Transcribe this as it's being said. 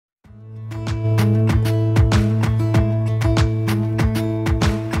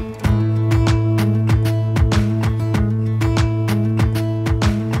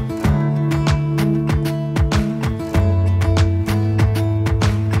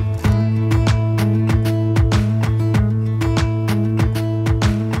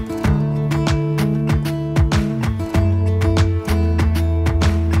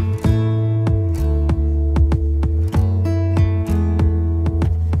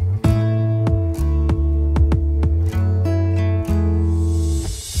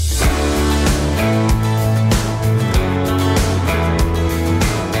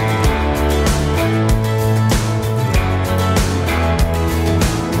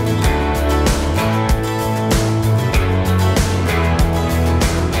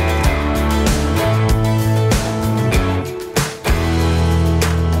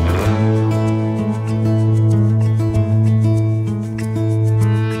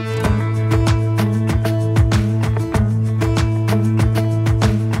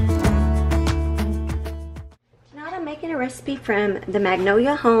from the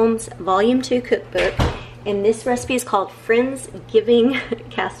Magnolia Homes Volume 2 cookbook, and this recipe is called Friendsgiving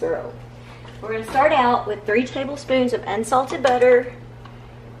Casserole. We're going to start out with 3 tablespoons of unsalted butter,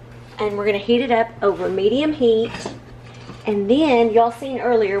 and we're going to heat it up over medium heat. And then, y'all seen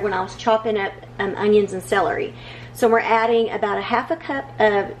earlier when I was chopping up onions and celery. So we're adding about a half a cup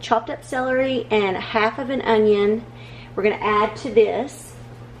of chopped up celery and half of an onion. We're going to add to this.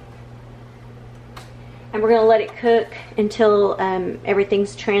 And we're going to let it cook until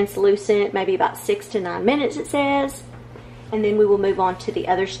everything's translucent, maybe about 6 to 9 minutes it says. And then we will move on to the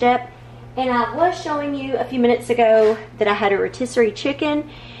other step. And I was showing you a few minutes ago that I had a rotisserie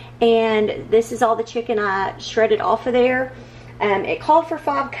chicken. And this is all the chicken I shredded off of there. It called for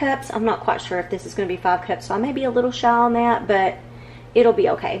 5 cups. I'm not quite sure if this is going to be 5 cups, so I may be a little shy on that, but it'll be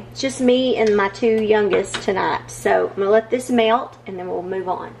okay. It's just me and my 2 youngest tonight. So I'm going to let this melt, and then we'll move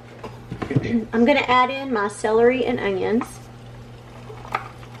on. I'm going to add in my celery and onions.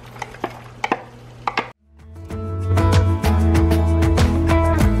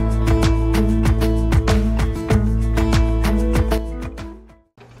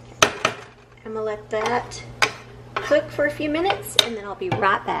 Let that cook for a few minutes, and then I'll be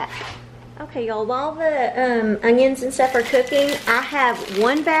right back. Okay, y'all, while the onions and stuff are cooking, I have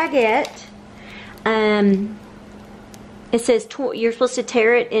 1 baguette. It says you're supposed to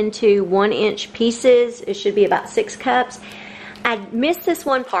tear it into 1-inch pieces. It should be about 6 cups. I missed this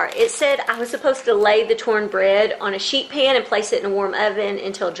one part. It said I was supposed to lay the torn bread on a sheet pan and place it in a warm oven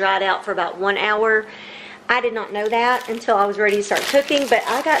until it dried out for about 1 hour. I did not know that until I was ready to start cooking, but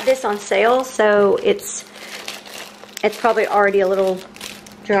I got this on sale, so it's probably already a little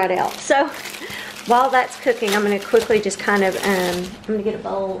dried out. So while that's cooking, I'm going to quickly just kind of, I'm going to get a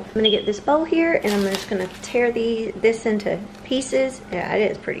bowl. I'm going to get this bowl here, and I'm just going to tear this into pieces. Yeah,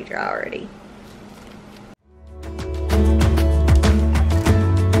 it is pretty dry already.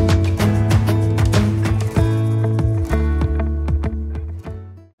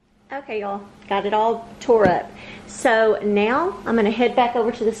 Okay, y'all, got it all tore up. So now I'm going to head back over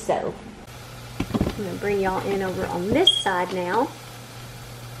to the stove. I'm going to bring y'all in over on this side now.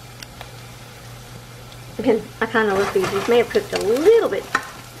 Again, I kind of look these may have cooked a little bit.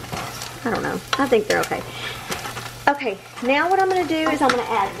 I don't know. I think they're okay. Okay, now what I'm going to do is I'm going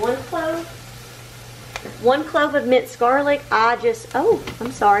to add 1 clove of minced garlic. Oh,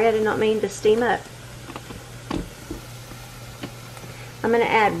 I'm sorry, I did not mean to steam up. I'm going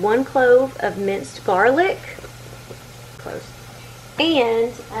to add 1 clove of minced garlic,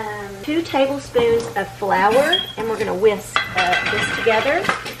 and 2 tablespoons of flour, and we're going to whisk this together.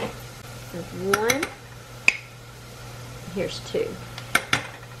 There's 1, here's 2.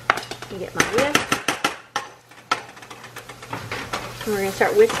 You get my whisk. And we're going to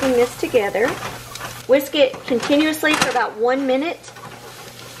start whisking this together. Whisk it continuously for about 1 minute.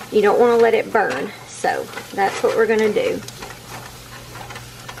 You don't want to let it burn, so that's what we're going to do.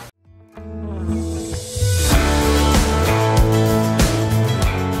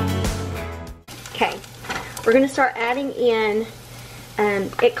 Okay, we're going to start adding in,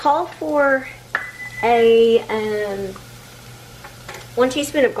 it called for a 1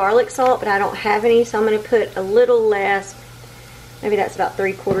 teaspoon of garlic salt, but I don't have any, so I'm going to put a little less, maybe that's about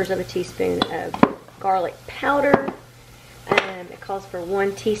 3/4 of a teaspoon of garlic powder. It calls for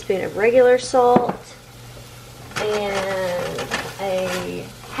 1 teaspoon of regular salt, and a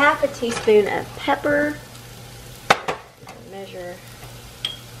half a teaspoon of pepper. Measure.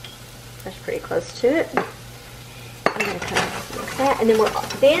 That's pretty close to it. I'm going to kind of mix that, and then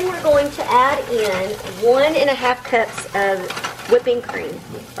we're going to add in 1.5 cups of whipping cream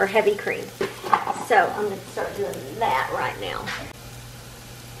or heavy cream. So I'm going to start doing that right now.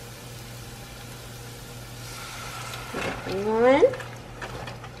 1.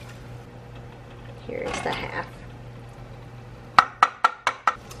 Here's the half.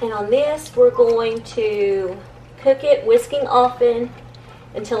 And on this, we're going to cook it, whisking often,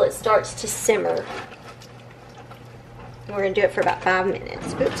 until it starts to simmer. And we're going to do it for about 5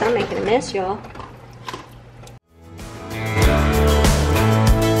 minutes. Oops, I'm making a mess, y'all.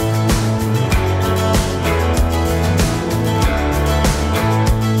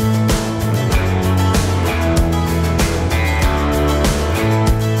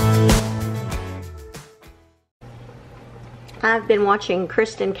 I've been watching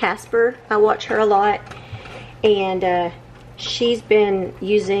Kristen Casper. I watch her a lot, and she's been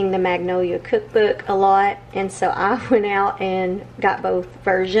using the Magnolia cookbook a lot, and so I went out and got both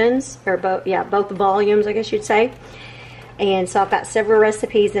versions, or both volumes, I guess you'd say. And so I've got several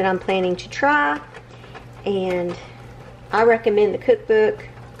recipes that I'm planning to try, and I recommend the cookbook.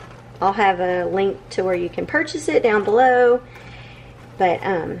 I'll have a link to where you can purchase it down below. But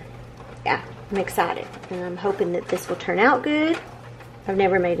yeah, I'm excited, and I'm hoping that this will turn out good. I've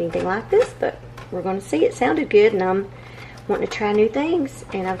never made anything like this, but we're going to see. It sounded good, and I'm wanting to try new things.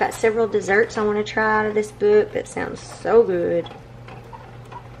 And I've got several desserts I want to try out of this book that sounds so good.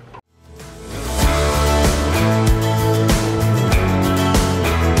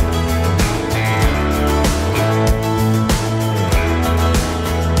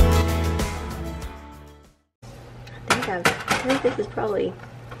 I think this is probably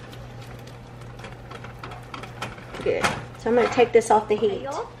good. So I'm going to take this off the heat.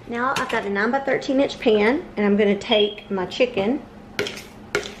 Now I've got a 9 by 13 inch pan, and I'm going to take my chicken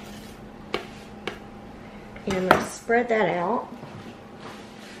and I'm going to spread that out.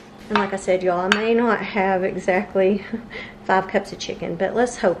 And like I said, y'all, I may not have exactly 5 cups of chicken, but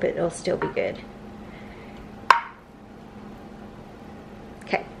let's hope it'll still be good.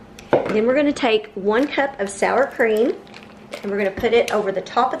 Okay, and then we're going to take 1 cup of sour cream, and we're going to put it over the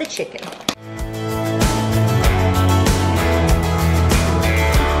top of the chicken.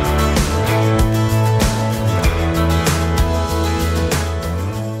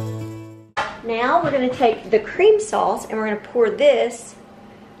 Now we're going to take the cream sauce and we're going to pour this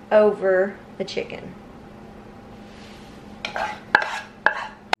over the chicken.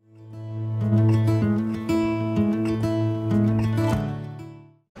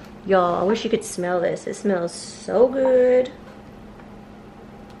 Y'all, I wish you could smell this. It smells so good.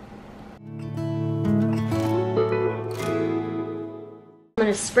 I'm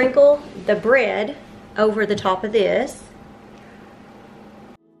going to sprinkle the bread over the top of this.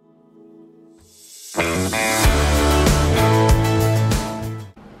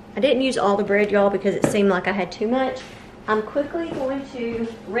 I didn't use all the bread, y'all, because it seemed like I had too much. I'm quickly going to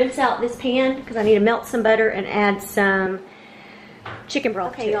rinse out this pan because I need to melt some butter and add some chicken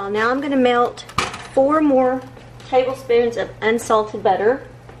broth. Okay, y'all, now I'm going to melt 4 more tablespoons of unsalted butter.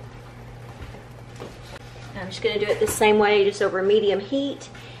 I'm just going to do it the same way, just over medium heat.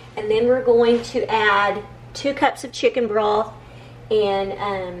 And then we're going to add 2 cups of chicken broth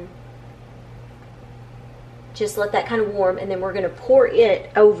and just let that kind of warm, and then we're going to pour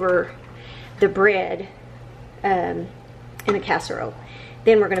it over the bread in a casserole.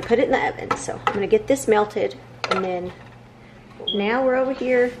 Then we're going to put it in the oven. So I'm going to get this melted, and then now we're over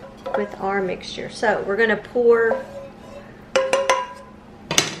here with our mixture. So we're going to pour, I'm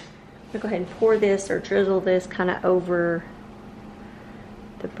going to go ahead and pour this or drizzle this kind of over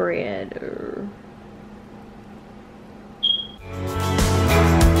the bread.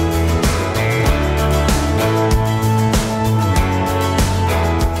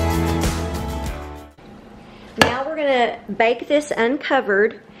 Bake this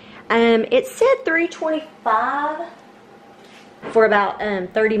uncovered. It said 325 for about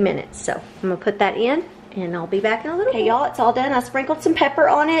 30 minutes. So I'm gonna put that in, and I'll be back in a little bit. Okay, y'all, it's all done. I sprinkled some pepper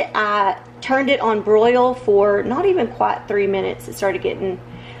on it. I turned it on broil for not even quite 3 minutes. It started getting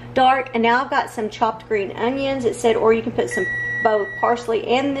dark, and now I've got some chopped green onions. It said, or you can put some both parsley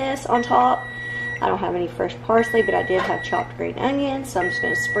and this on top. I don't have any fresh parsley, but I did have chopped green onions, so I'm just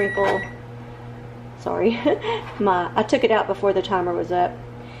gonna sprinkle. Sorry, I took it out before the timer was up.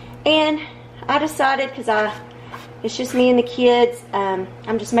 And I decided, because it's just me and the kids,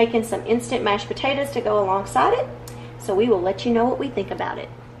 I'm just making some instant mashed potatoes to go alongside it. So we will let you know what we think about it.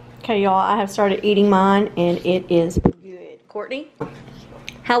 Okay, y'all, I have started eating mine, and it is good. Courtney,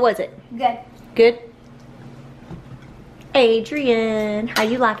 how was it? Good. Good? Adrian, how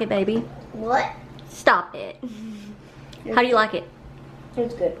you like it, baby? What? Stop it. How do you like it?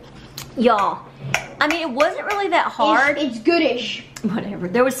 It's good. Y'all, I mean, it wasn't really that hard. It's goodish. Whatever.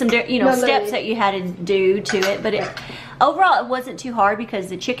 There was some, steps that you had to do to it, but overall it wasn't too hard because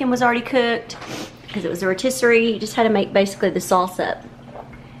the chicken was already cooked, because it was a rotisserie. You just had to make basically the sauce up.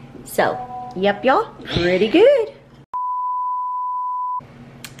 So, yep, y'all, pretty good.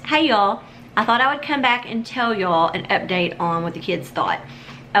 Hey, y'all, I thought I would come back and tell y'all an update on what the kids thought.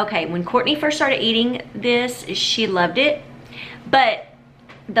 Okay, when Courtney first started eating this, she loved it, but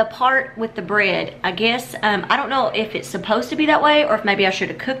the part with the bread, I guess, I don't know if it's supposed to be that way or if maybe I should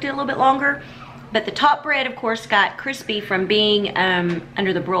have cooked it a little bit longer, but the top bread, of course, got crispy from being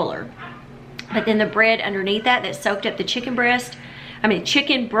under the broiler. But then the bread underneath that soaked up the chicken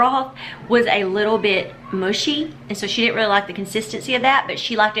chicken broth was a little bit mushy, and so she didn't really like the consistency of that, but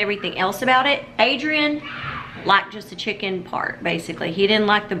she liked everything else about it. Adrian liked just the chicken part, basically. He didn't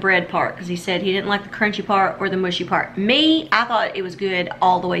like the bread part because he said he didn't like the crunchy part or the mushy part. Me, I thought it was good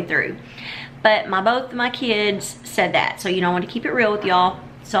all the way through. But both of my kids said that. So, I want to keep it real with y'all.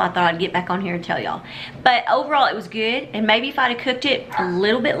 So I thought I'd get back on here and tell y'all. But overall it was good, and maybe if I'd have cooked it a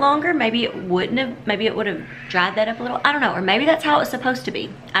little bit longer, maybe it wouldn't have, maybe it would have dried that up a little. I don't know, or maybe that's how it was supposed to be.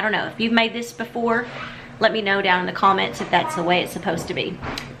 I don't know. If you've made this before, let me know down in the comments if that's the way it's supposed to be.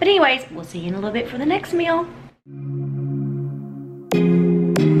 But anyways, we'll see you in a little bit for the next meal.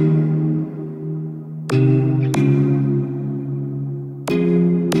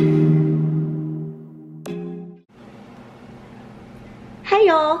 Hey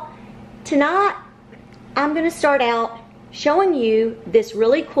y'all, tonight I'm gonna start out showing you this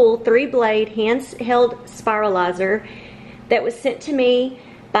really cool 3-blade handheld spiralizer that was sent to me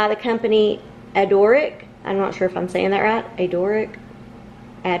by the company Adoric. I'm not sure if I'm saying that right. Adoric,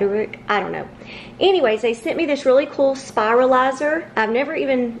 I don't know. Anyways, they sent me this really cool spiralizer. I've never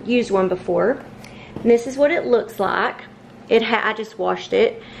even used one before. And this is what it looks like. I just washed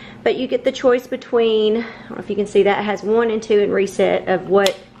it. But you get the choice between, I don't know if you can see that, it has 1 and 2 and reset of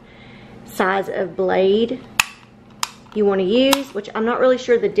what size of blade you want to use, which I'm not really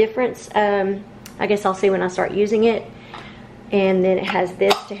sure the difference. I guess I'll see when I start using it. And then it has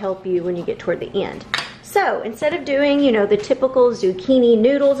this to help you when you get toward the end. So instead of doing, you know, the typical zucchini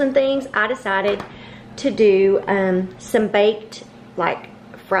noodles and things, I decided to do some baked, like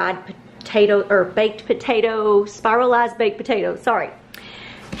fried potato, or baked potato, spiralized baked potatoes, sorry.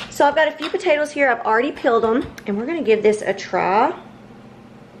 So I've got a few potatoes here. I've already peeled them, and we're gonna give this a try.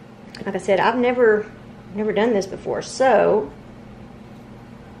 Like I said, I've never done this before, so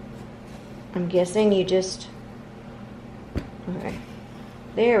I'm guessing you just, okay,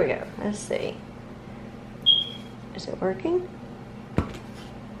 there we go. Let's see. Is it working?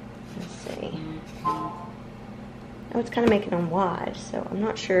 Let's see. Oh, it's kind of making them wide, so I'm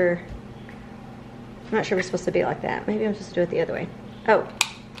not sure. I'm not sure we're supposed to be like that. Maybe I'm supposed to do it the other way. Oh,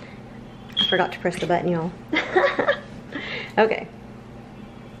 I forgot to press the button, y'all. Okay.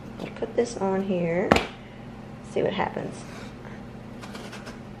 I'll put this on here. See what happens.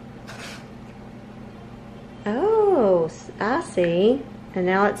 Oh, I see. And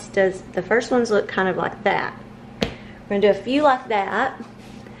now it does, the first ones look kind of like that. We're gonna do a few like that.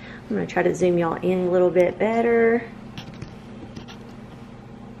 I'm gonna try to zoom y'all in a little bit better.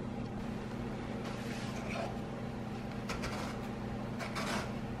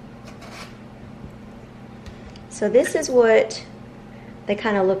 So this is what they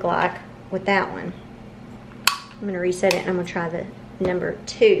kind of look like with that one. I'm gonna reset it and I'm gonna try the number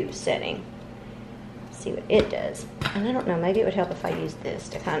 2 setting. See what it does. And I don't know, maybe it would help if I use this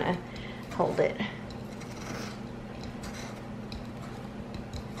to kind of hold it.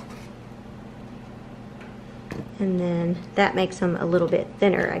 And then that makes them a little bit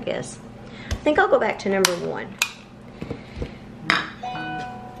thinner, I guess. I think I'll go back to number 1.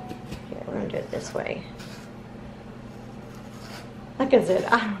 Here, we're gonna do it this way. Like I said,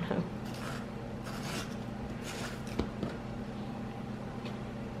 I don't know.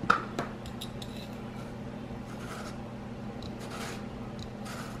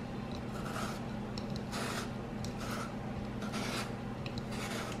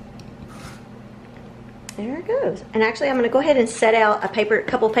 There it goes. And actually, I'm going to go ahead and set out a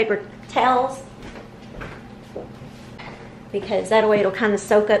couple paper towels, because that way it'll kind of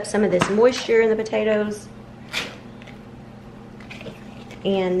soak up some of this moisture in the potatoes.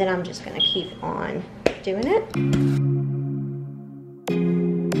 And then I'm just going to keep on doing it.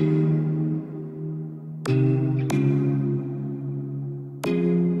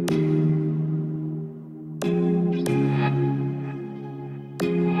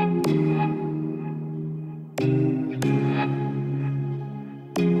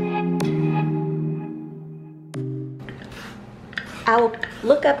 I'll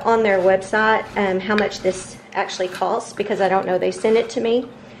look up on their website how much this actually costs, because I don't know, they sent it to me,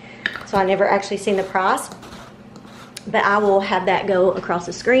 so I never actually seen the price. But I will have that go across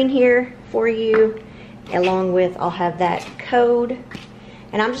the screen here for you, along with I'll have that code.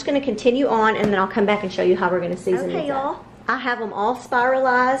 And I'm just going to continue on, and then I'll come back and show you how we're going to season these. Okay, y'all, I have them all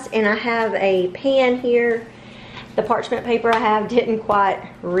spiralized, and I have a pan here. The parchment paper I have didn't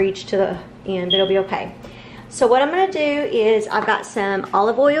quite reach to the end, but it'll be okay. So what I'm going to do is, I've got some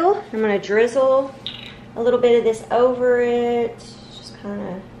olive oil. I'm going to drizzle a little bit of this over it. Just kind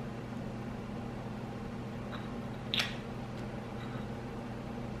of.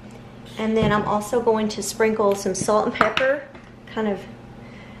 And then I'm also going to sprinkle some salt and pepper kind of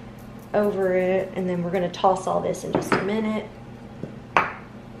over it. And then we're going to toss all this in just a minute.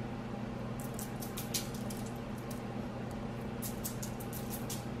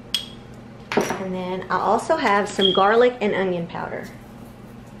 And then I also have some garlic and onion powder.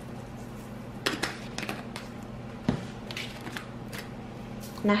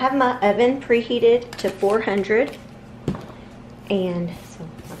 And I have my oven preheated to 400. And so,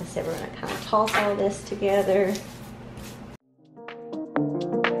 like I said, we're going to kind of toss all this together.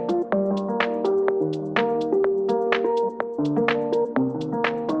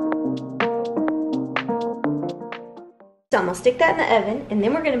 So I'm going to stick that in the oven, and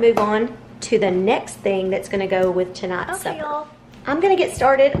then we're going to move on to the next thing that's going to go with tonight's supper. Y'all, I'm going to get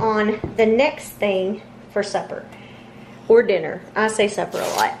started on the next thing for supper or dinner. I say supper a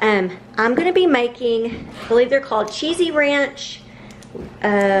lot. I'm going to be making, I believe they're called Cheesy Ranch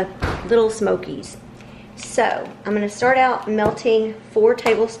Little Smokies. So I'm going to start out melting 4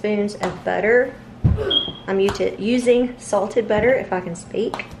 tablespoons of butter. I'm using salted butter, if I can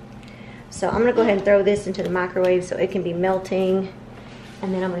speak. So I'm going to go ahead and throw this into the microwave so it can be melting.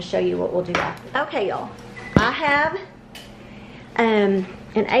 And then I'm going to show you what we'll do after. Okay, y'all. I have an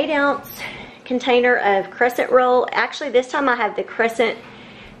 8-ounce container of crescent roll. Actually, this time I have the crescent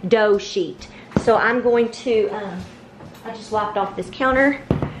dough sheet. So I'm going to, I just wiped off this counter.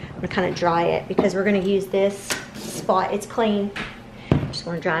 I'm going to kind of dry it because we're going to use this spot. It's clean. I'm just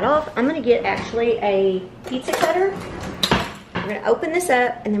going to dry it off. I'm going to get actually a pizza cutter. We're going to open this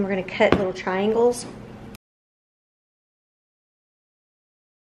up, and then we're going to cut little triangles.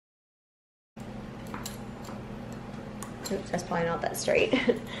 Oops, that's probably not that straight.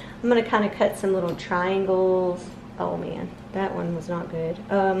 I'm going to kind of cut some little triangles. Oh man, that one was not good.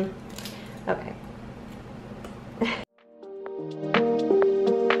 Okay.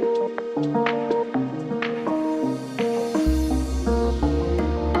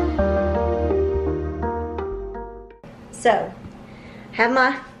 So, have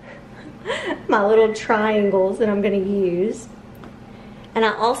my little triangles that I'm going to use, and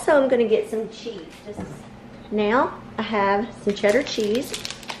I also am going to get some cheese. Now I have some cheddar cheese.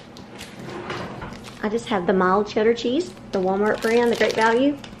 I just have the mild cheddar cheese, the Walmart brand, the Great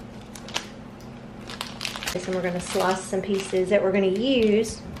Value. And we're going to slice some pieces that we're going to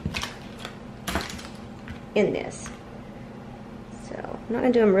use in this. So I'm not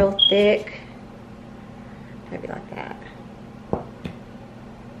going to do them real thick. Maybe like that.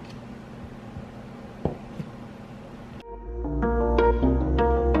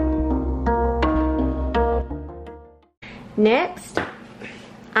 Next,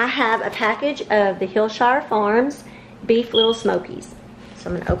 I have a package of the Hillshire Farms Beef Little Smokies. So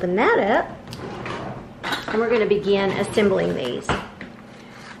I'm going to open that up, and we're going to begin assembling these.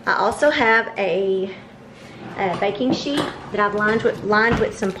 I also have a baking sheet that I've lined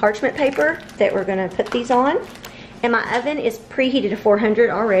with some parchment paper that we're going to put these on. And my oven is preheated to 400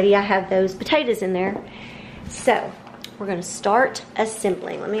 already. I have those potatoes in there. So we're going to start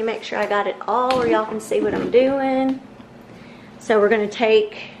assembling. Let me make sure I got it all where y'all can see what I'm doing. So we're going to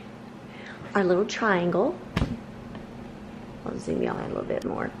take our little triangle. I'll zoom y'all in a little bit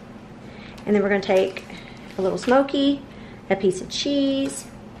more. And then we're going to take a little smoky, a piece of cheese,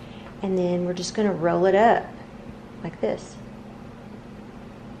 and then we're just going to roll it up like this.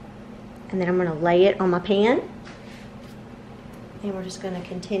 And then I'm going to lay it on my pan. And we're just going to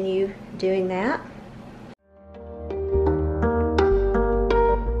continue doing that.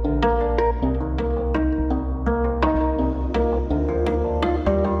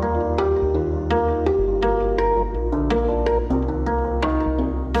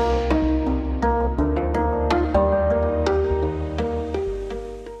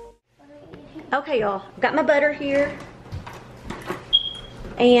 Okay, y'all, I've got my butter here,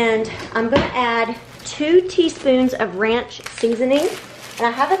 and I'm going to add 2 teaspoons of ranch seasoning. And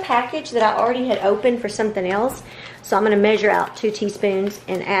I have a package that I already had opened for something else, so I'm going to measure out 2 teaspoons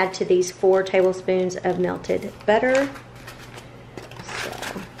and add to these 4 tablespoons of melted butter. So,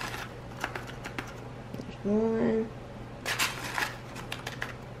 there's 1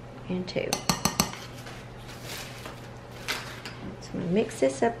 and 2. So I'm going to mix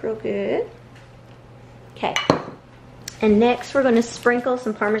this up real good. Okay, and next we're going to sprinkle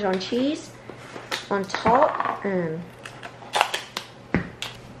some Parmesan cheese on top. So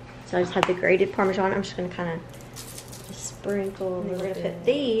I just have the grated Parmesan. I'm just going to kind of just sprinkle. We're going to put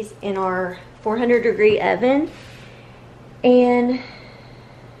these in our 400-degree oven and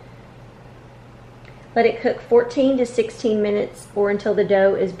let it cook 14 to 16 minutes or until the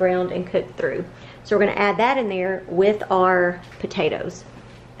dough is browned and cooked through. So we're going to add that in there with our potatoes.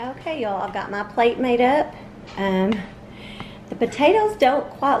 Okay, y'all, I've got my plate made up. The potatoes don't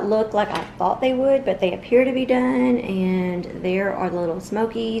quite look like I thought they would, but they appear to be done, and there are the little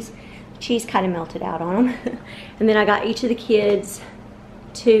smokies. Cheese kind of melted out on them. And then I got each of the kids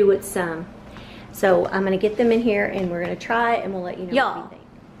 2 with some. So I'm going to get them in here, and we're going to try it, and we'll let you know what we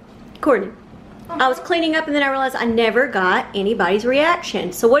think. Courtney, I was cleaning up and then I realized I never got anybody's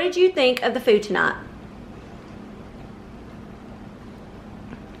reaction. So what did you think of the food tonight?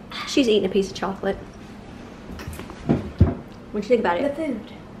 She's eating a piece of chocolate. What'd you think about it? The food.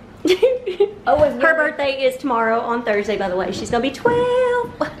 Her birthday is tomorrow on Thursday, by the way. She's gonna be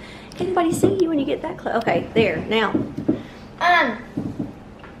 12. Can anybody see you when you get that close? Okay, there, now.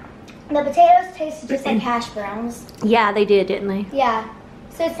 The potatoes tasted just like hash browns. Yeah, they did, didn't they? Yeah.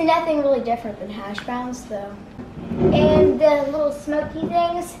 So it's nothing really different than hash browns, though. And the little smoky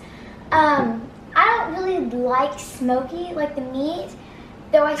things, I don't really like smoky, like the meat,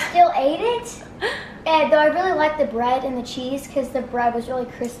 though I still ate it. And though I really like the bread and the cheese because the bread was really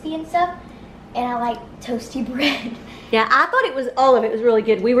crispy and stuff. And I like toasty bread. Yeah, I thought it was, all of it was really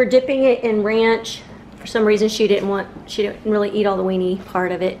good. We were dipping it in ranch. For some reason, she didn't really eat all the weenie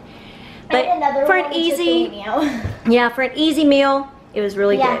part of it. But for an easy, yeah, for an easy meal, it was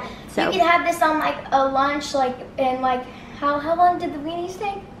really good. So you can have this on like a lunch, and how long did the weenies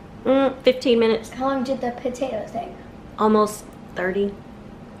take? 15 minutes. How long did the potatoes take? Almost 30,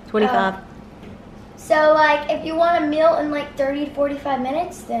 25. So like if you want a meal in like 30 to 45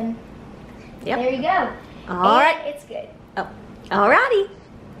 minutes, then there you go. All right, it's good. Oh, alrighty.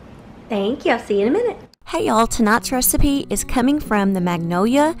 Thank you. I'll see you in a minute. Hey y'all, tonight's recipe is coming from the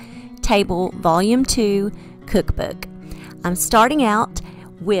Magnolia Table Volume 2 Cookbook. I'm starting out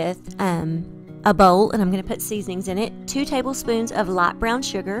with a bowl, and I'm going to put seasonings in it. 2 tablespoons of light brown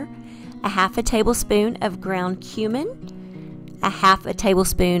sugar, a half a tablespoon of ground cumin, a half a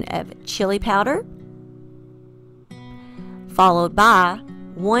tablespoon of chili powder, followed by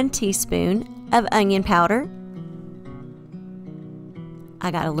 1 teaspoon of onion powder.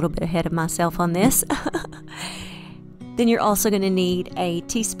 I got a little bit ahead of myself on this. Then you're also going to need a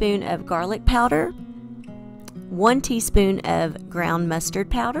teaspoon of garlic powder, 1 teaspoon of ground mustard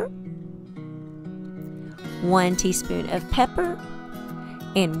powder, 1 teaspoon of pepper,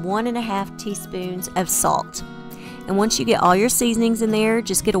 and 1.5 teaspoons of salt. And once you get all your seasonings in there,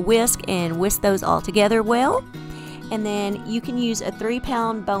 just get a whisk and whisk those all together well. And then you can use a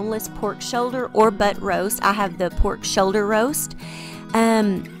 3-pound boneless pork shoulder or butt roast. I have the pork shoulder roast.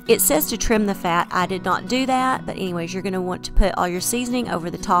 It says to trim the fat. I did not do that, but anyways, you're going to want to put all your seasoning over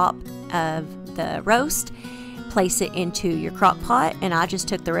the top of the roast, place it into your crock pot, and I just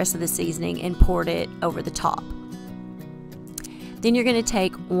took the rest of the seasoning and poured it over the top. Then you're going to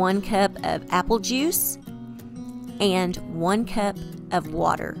take 1 cup of apple juice and 1 cup of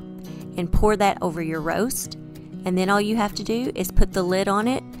water and pour that over your roast. And then all you have to do is put the lid on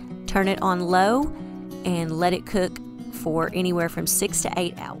it, turn it on low, and let it cook for anywhere from 6 to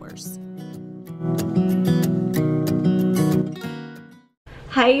 8 hours.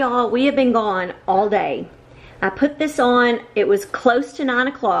 Hey y'all, we have been gone all day. I put this on, it was close to 9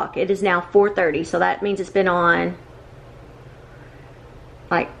 o'clock. It is now 4:30, so that means it's been on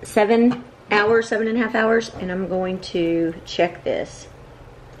like 7 hours, 7.5 hours, and I'm going to check this.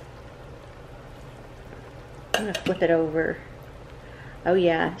 I'm gonna flip it over. Oh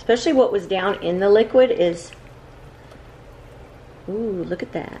yeah, especially what was down in the liquid is, ooh, look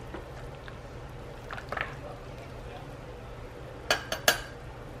at that.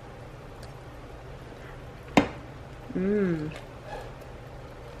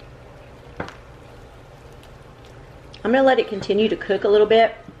 I'm gonna let it continue to cook a little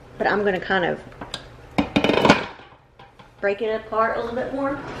bit, but I'm gonna kind of break it apart a little bit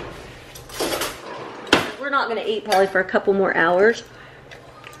more. We're not gonna eat probably for a couple more hours.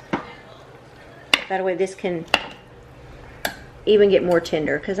 That way this can even get more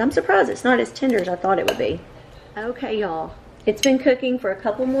tender, because I'm surprised it's not as tender as I thought it would be. Okay y'all, it's been cooking for a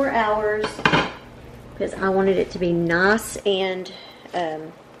couple more hours because I wanted it to be nice and I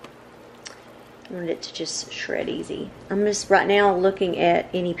wanted it to just shred easy. I'm just right now looking at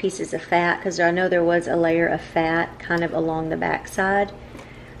any pieces of fat because I know there was a layer of fat kind of along the back side.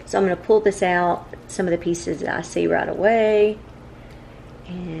 So I'm going to pull this out, some of the pieces that I see right away,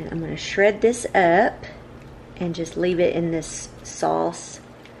 and I'm going to shred this up and just leave it in this sauce.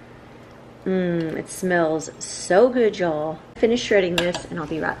 It smells so good, y'all. Finish shredding this and I'll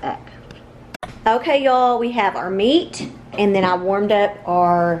be right back. Okay, y'all, we have our meat, and then I warmed up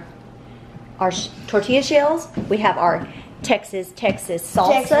our tortilla shells. We have our Texas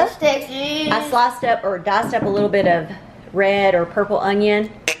salsa. Texas. I sliced up or diced up a little bit of red or purple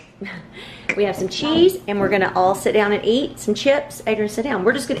onion. We have some cheese, and we're gonna all sit down and eat some chips. Adrian, sit down.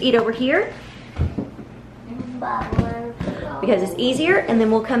 We're just gonna eat over here because it's easier, and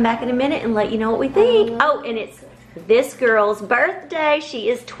then we'll come back in a minute and let you know what we think. Oh, and it's this girl's birthday. She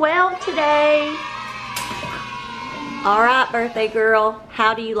is 12 today. All right, birthday girl.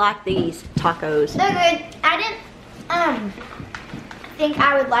 How do you like these tacos? They're good. I didn't think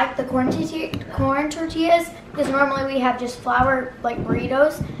I would like the corn tortillas because normally we have just flour like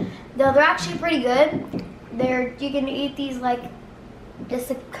burritos. Though they're actually pretty good. You can eat these like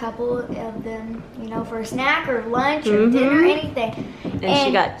just a couple of them, you know, for a snack or lunch or dinner or anything. And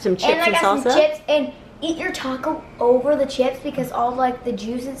she got some chips and salsa. Some chips, and eat your taco over the chips because all like the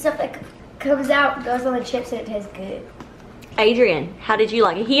juice and stuff that comes out goes on the chips and it tastes good. Adrian, how did you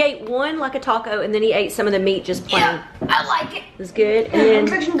like it? He ate one like a taco and then he ate some of the meat just plain. Yeah, I like it. It was good. And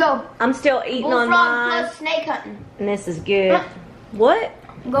then go. I'm still eating on mine. Plus snake hunting. And this is good. What?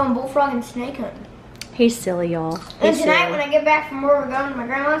 I'm going bullfrog and snake hunting. He's silly, y'all. And tonight when I get back from where we're going to my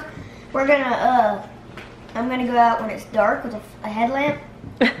grandma's, we're gonna I'm gonna go out when it's dark with a headlamp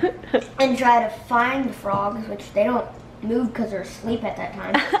and try to find the frogs, which they don't move because they're asleep at that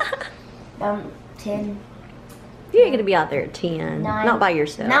time. 10. You ain't gonna be out there at 10. 9. Not by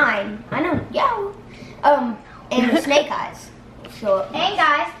yourself. 9. I know. Yeah. And the snake eyes. So, hey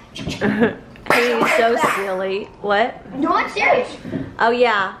guys. He's so silly. What? No, I'm serious. Oh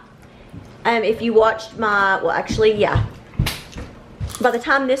yeah. If you watched my, well actually, yeah. By the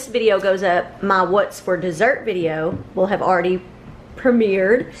time this video goes up, my what's for dessert video will have already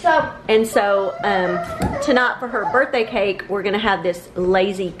premiered. So tonight for her birthday cake, we're gonna have this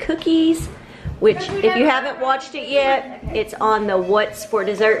lazy cookies, which if you haven't watched it yet, it's on the what's for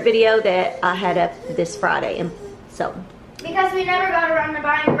dessert video that I had up this Friday. And so because we never got around to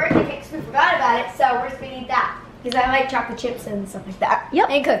buying birthday cakes, we forgot about it, so we're just gonna eat that. Because I like chocolate chips and stuff like that. Yep.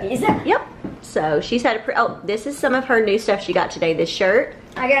 And cookies. Yep. So she's had oh, this is some of her new stuff she got today. This shirt.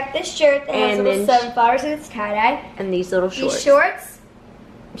 I got this shirt that has little sunflowers and it's tie-dye. And these little shorts. These shorts.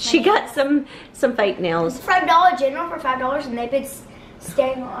 She got some fake nails. It's $5 General for $5 and they've been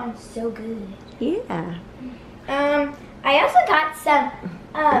staying on so good. Yeah. I also got some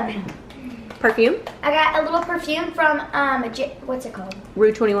perfume. I got a little perfume from what's it called?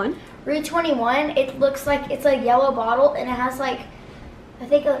 Rue 21. Rue 21. It looks like it's a yellow bottle and it has like I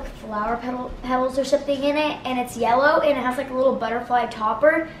think like flower petals or something in it, and it's yellow and it has like a little butterfly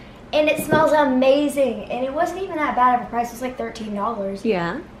topper, and it smells amazing. And it wasn't even that bad of a price. It was like $13.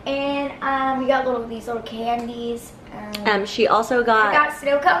 Yeah. And we got these little candies. She also got. I got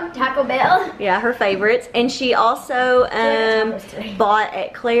snow cone, Taco Bell. Yeah, her favorites. And she also bought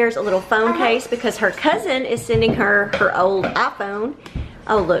at Claire's a little phone case because her cousin is sending her old iPhone.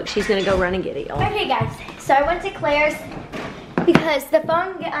 Oh look, she's gonna go run and get it, y'all. Okay guys, so I went to Claire's because the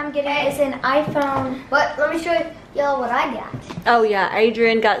phone I'm getting is an iPhone. But let me show y'all what I got. Oh yeah,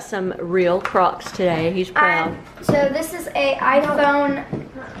 Adrian got some real Crocs today. He's proud. So this is a iPhone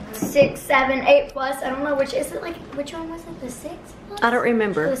 6, 7, 8 Plus. I don't know which is it. Like which one was it? The 6 Plus? I don't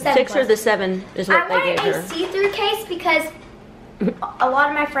remember. The 7 6 Plus. or the 7 is what they gave her. I wanted a see-through case because a lot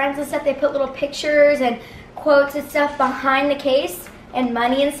of my friends and stuff, they put little pictures and quotes and stuff behind the case and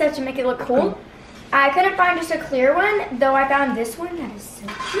money and stuff to make it look cool. I couldn't find just a clear one, though I found this one that is so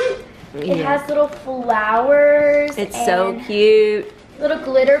cute. Yeah. It has little flowers. It's so cute. Little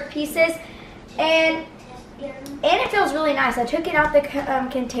glitter pieces. And it feels really nice. I took it out the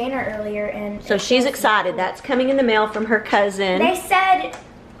container earlier. And so she's excited. That's coming in the mail from her cousin. They said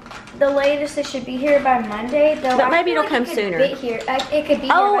the latest it should be here by Monday, though. But maybe it'll come sooner. It could be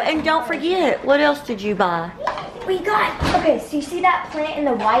here. Oh, and don't forget, what else did you buy? We got, okay, so you see that plant in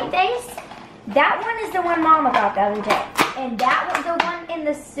the white vase? That one is the one Mama got the other day. And that was the one in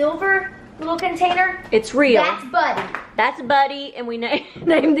the silver little container. It's real. That's Buddy. That's Buddy, and we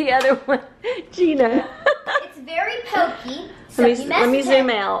named the other one Gina. It's very pokey. So let me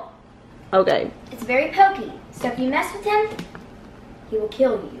zoom out. Okay. It's very pokey. So if you mess with him, he will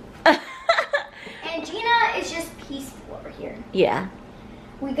kill you. And Gina is just peaceful over here. Yeah.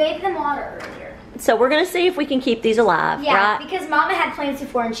 We gave them water earlier. So we're going to see if we can keep these alive, yeah, right? Because Mama had plans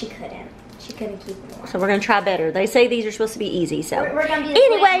before and she couldn't. She couldn't keep them alive. So we're going to try better. They say these are supposed to be easy, so. We're gonna be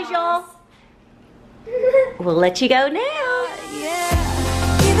anyways, y'all. We'll let you go now. Yeah.